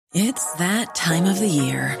It's that time of the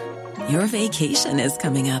year. Your vacation is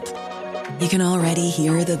coming up. You can already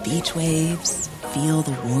hear the beach waves, feel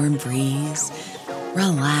the warm breeze,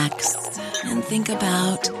 relax, and think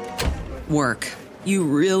about work. You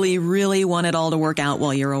really, really want it all to work out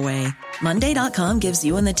while you're away. Monday.com gives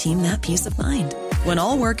you and the team that peace of mind. When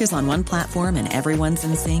all work is on one platform and everyone's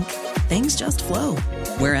in sync, things just flow.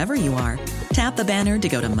 Wherever you are, tap the banner to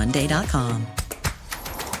go to Monday.com.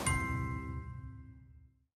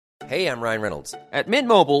 Hey, I'm Ryan Reynolds. At Mint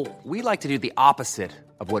Mobile, we like to do the opposite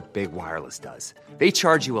of what Big Wireless does. They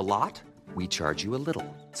charge you a lot, we charge you a little.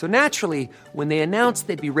 So naturally, when they announced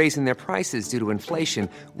they'd be raising their prices due to inflation,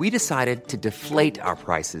 we decided to deflate our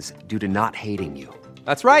prices due to not hating you.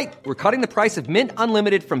 That's right. We're cutting the price of Mint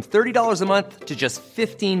Unlimited from $30 a month to just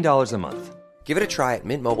 $15 a month. Give it a try at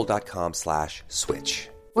mintmobile.com/switch.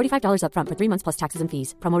 $45 up front for 3 months plus taxes and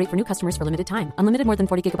fees. Promo rate for new customers for limited time. Unlimited more than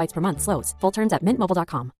 40 gigabytes per month. Slows full terms at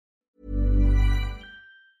mintmobile.com.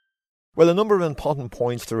 Well, a number of important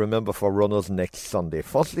points to remember for runners next Sunday.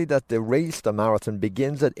 Firstly, that the race, the marathon,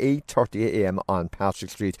 begins at 8:30 a.m. on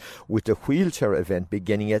Patrick Street, with the wheelchair event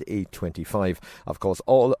beginning at 8:25. Of course,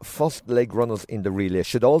 all first leg runners in the relay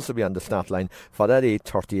should also be on the start line for that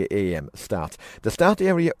 8:30 a.m. start. The start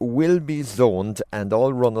area will be zoned, and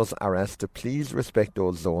all runners are asked to please respect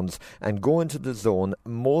those zones and go into the zone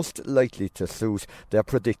most likely to suit their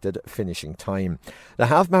predicted finishing time. The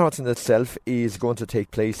half marathon itself is going to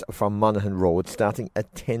take place from Monaghan Road, starting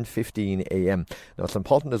at 10:15 a.m. Now, it's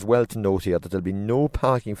important as well to note here that there'll be no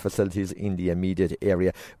parking facilities in the immediate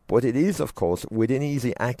area, but it is, of course, within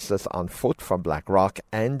easy access on foot from Blackrock,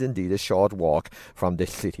 and indeed a short walk from the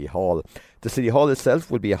City Hall. The City Hall itself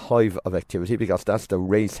will be a hive of activity because that's the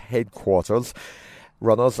race headquarters.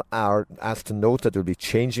 Runners are asked to note that there will be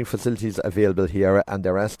changing facilities available here, and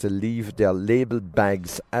they're asked to leave their labelled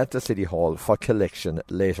bags at the City Hall for collection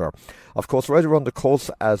later. Of course, right around the course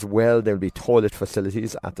as well, there will be toilet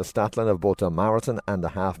facilities at the start line of both the marathon and the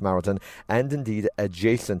half marathon, and indeed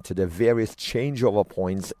adjacent to the various changeover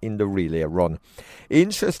points in the relay run.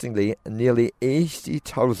 Interestingly, nearly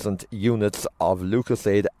 80,000 units of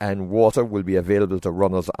Lucozade and water will be available to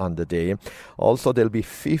runners on the day. Also, there'll be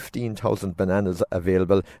 15,000 bananas available,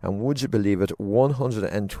 and would you believe it,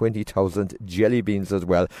 120,000 jelly beans as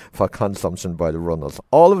well for consumption by the runners.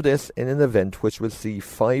 All of this in an event which will see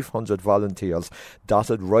 500 volunteers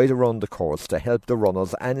dotted right around the course to help the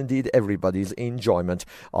runners and indeed everybody's enjoyment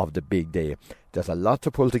of the big day. There's a lot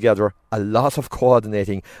to pull together, a lot of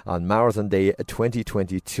coordinating on Marathon Day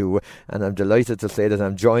 2022, and I'm delighted to say that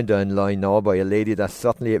I'm joined online now by a lady that's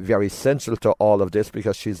certainly very central to all of this,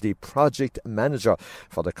 because she's the project manager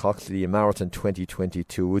for the Cork City Marathon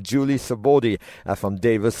 2022, Julie Sabodi from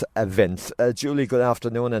Davis Events. Julie, good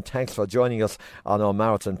afternoon, and thanks for joining us on our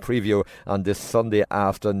marathon preview on this Sunday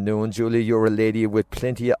afternoon. Julie, you're a lady with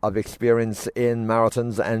plenty of experience in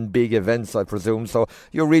marathons and big events, I presume, so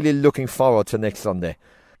you're really looking forward to next Sunday.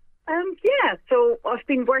 So I've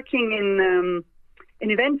been working in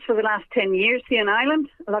events for the last 10 years here in Ireland,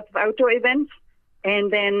 lots of outdoor events,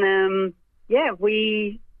 and then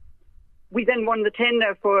we then won the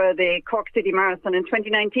tender for the Cork City Marathon in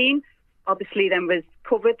 2019. Obviously then was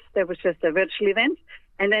COVID, there was just a virtual event,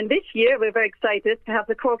 and then this year we're very excited to have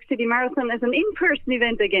the Cork City Marathon as an in-person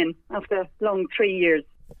event again after a long 3 years.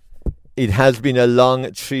 It has been a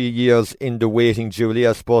long 3 years in the waiting, Julie.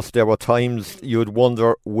 I suppose there were times you'd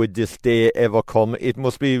wonder, would this day ever come? It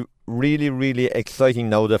must be really, really exciting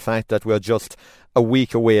now, the fact that we're just a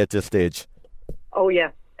week away at this stage. Oh,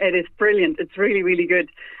 yeah. It is brilliant. It's really, really good.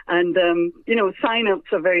 And,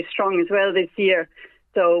 sign-ups are very strong as well this year.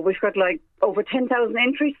 So we've got over 10,000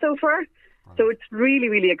 entries so far. So it's really,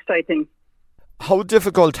 really exciting. How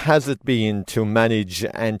difficult has it been to manage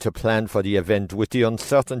and to plan for the event with the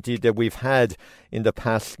uncertainty that we've had in the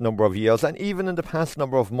past number of years, and even in the past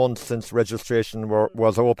number of months since registration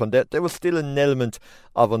was open? There was still an element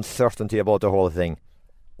of uncertainty about the whole thing.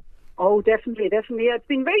 Oh, definitely. Yeah, it's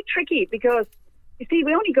been very tricky because, you see,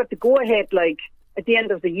 we only got the go-ahead at the end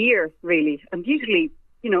of the year, really. And usually,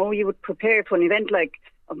 you would prepare for an event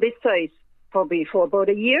of this size probably for about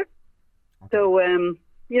a year. So,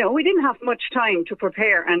 we didn't have much time to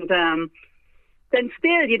prepare, and then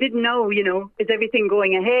still you didn't know, is everything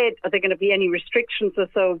going ahead? Are there going to be any restrictions or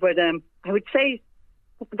so? But I would say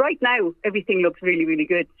right now everything looks really, really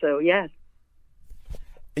good. So, yes.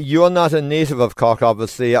 You're not a native of Cork,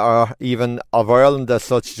 obviously, or even of Ireland as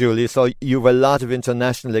such, Julie, so you've a lot of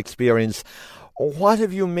international experience. What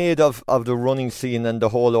have you made of the running scene and the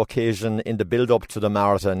whole occasion in the build-up to the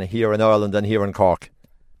marathon here in Ireland and here in Cork?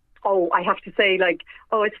 Oh, I have to say,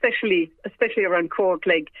 especially around Cork,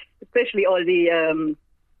 especially all the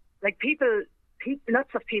like people, lots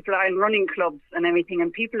of people are in running clubs and everything,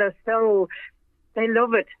 and people are they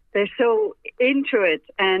love it. They're so into it,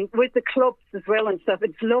 and with the clubs as well and stuff.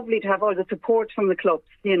 It's lovely to have all the support from the clubs.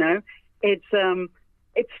 It's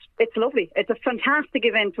lovely. It's a fantastic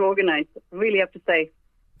event to organise. I really have to say.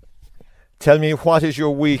 Tell me, what is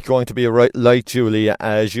your week going to be like, Julie,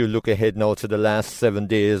 as you look ahead now to the last 7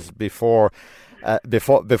 days before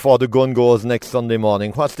the gun goes next Sunday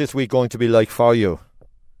morning? What's this week going to be like for you?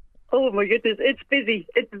 Oh my goodness, it's busy.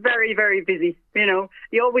 It's very, very busy. You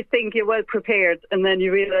always think you're well prepared, and then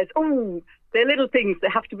you realise, there are little things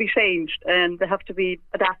that have to be changed and they have to be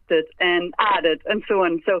adapted and added and so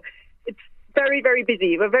on. So it's very, very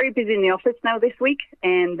busy. We're very busy in the office now this week,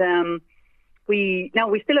 and we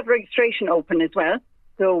still have registration open as well.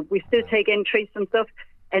 So we still take entries and stuff,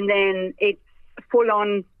 and then it's full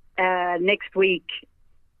on next week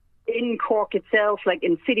in Cork itself, like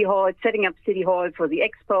in City Hall, setting up City Hall for the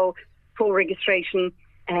expo, for registration,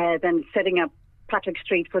 then setting up Patrick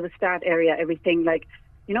Street for the start area, everything. Like,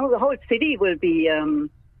 the whole city will be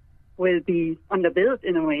underbuilt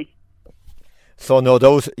in a way. So no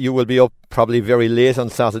doubt you will be up probably very late on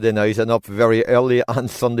Saturday night and up very early on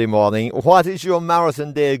Sunday morning. What is your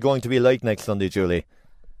marathon day going to be like next Sunday, Julie?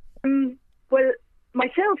 Well,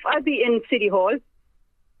 myself, I'll be in City Hall.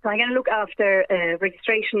 So I'm going to look after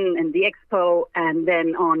registration and the expo, and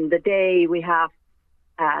then on the day we have,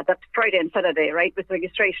 that's Friday and Saturday, right, with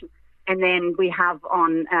registration. And then we have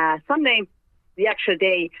on Sunday, the actual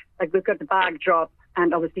day, like we've got the bag drop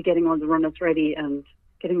and obviously getting all the runners ready and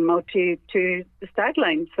getting them out to the start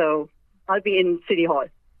line. So I'll be in City Hall.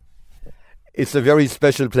 It's a very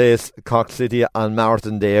special place, Cork City, on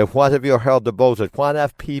Marathon Day. What have you heard about it? What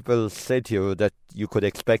have people said to you that you could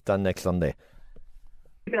expect on next Sunday?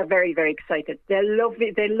 People are very, very excited. They love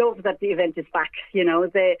it. They love that the event is back.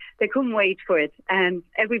 They couldn't wait for it, and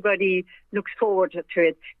everybody looks forward to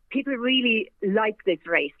it. People really like this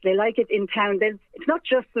race. They like it in town. It's not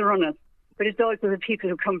just the runners, but it's also the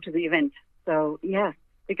people who come to the event. So yeah,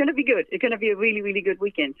 it's going to be good. It's going to be a really, really good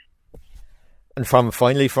weekend. And from an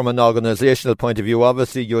organisational point of view,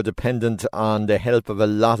 obviously you're dependent on the help of a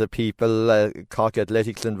lot of people, Cork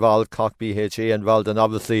Athletics involved, Cork BHA involved, and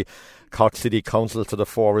obviously Cork City Council to the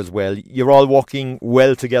fore as well. You're all working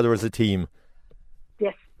well together as a team.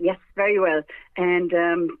 Yes, very well. And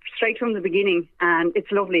straight from the beginning, and it's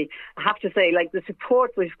lovely. I have to say, like, the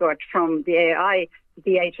support we've got from the AAI, the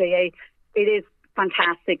BHAA, it is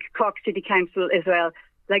fantastic. Cork City Council as well.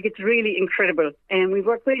 Like, it's really incredible. And we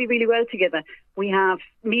work really, really well together. We have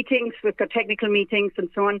meetings, we've got technical meetings and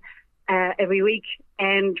so on every week.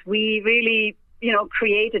 And we really,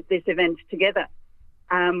 created this event together.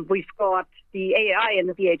 We've got the AAI and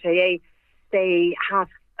the BHAA. They have,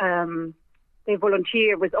 they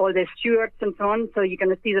volunteer with all their stewards and so on. So you're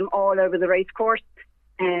going to see them all over the race course.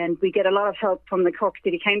 And we get a lot of help from the Cork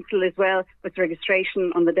City Council as well with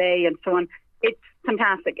registration on the day and so on. It's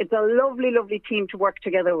fantastic. It's a lovely, lovely team to work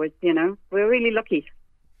together with, We're really lucky.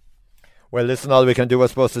 Well, listen, all we can do, I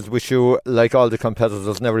suppose, is wish you, like all the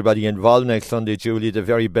competitors and everybody involved next Sunday, Julie, the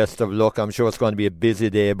very best of luck. I'm sure it's going to be a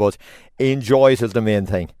busy day, but enjoy it is the main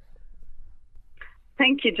thing.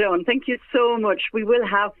 Thank you, John. Thank you so much.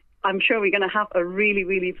 I'm sure we're going to have a really,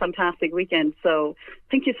 really fantastic weekend. So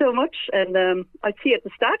thank you so much, and I'll see you at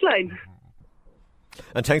the start line.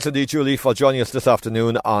 And thanks indeed, Julie, for joining us this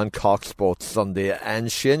afternoon on Cork Sports Sunday. And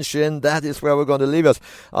Shin, that is where we're going to leave it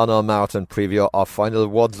on our marathon preview. Our final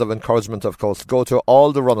words of encouragement, of course, go to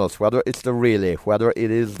all the runners, whether it's the relay, whether it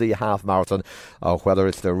is the half marathon, or whether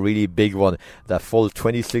it's the really big one, the full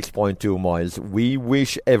 26.2 miles. We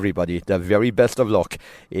wish everybody the very best of luck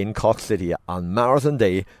in Cork City on Marathon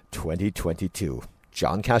Day 2022.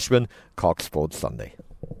 John Cashman, Cork Sports Sunday.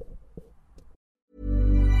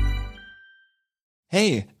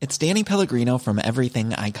 Hey, it's Danny Pellegrino from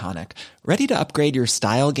Everything Iconic. Ready to upgrade your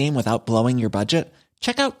style game without blowing your budget?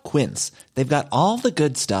 Check out Quince. They've got all the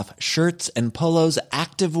good stuff, shirts and polos,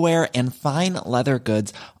 activewear, and fine leather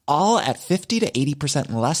goods, all at 50 to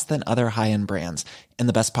 80% less than other high-end brands. And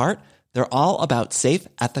the best part? They're all about safe,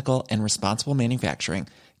 ethical, and responsible manufacturing.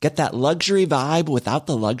 Get that luxury vibe without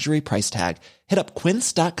the luxury price tag. Hit up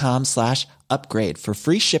quince.com/upgrade for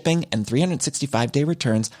free shipping and 365-day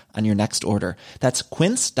returns on your next order. That's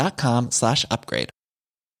quince.com/upgrade.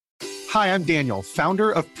 Hi, I'm Daniel, founder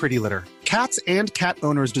of Pretty Litter. Cats and cat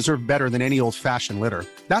owners deserve better than any old-fashioned litter.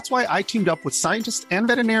 That's why I teamed up with scientists and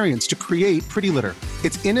veterinarians to create Pretty Litter.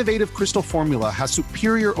 Its innovative crystal formula has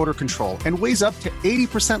superior odor control and weighs up to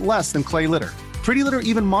 80% less than clay litter. Pretty Litter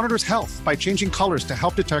even monitors health by changing colors to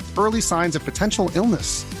help detect early signs of potential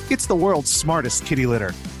illness. It's the world's smartest kitty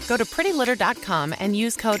litter. Go to prettylitter.com and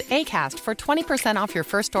use code ACAST for 20% off your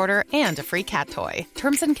first order and a free cat toy.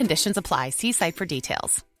 Terms and conditions apply. See site for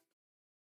details.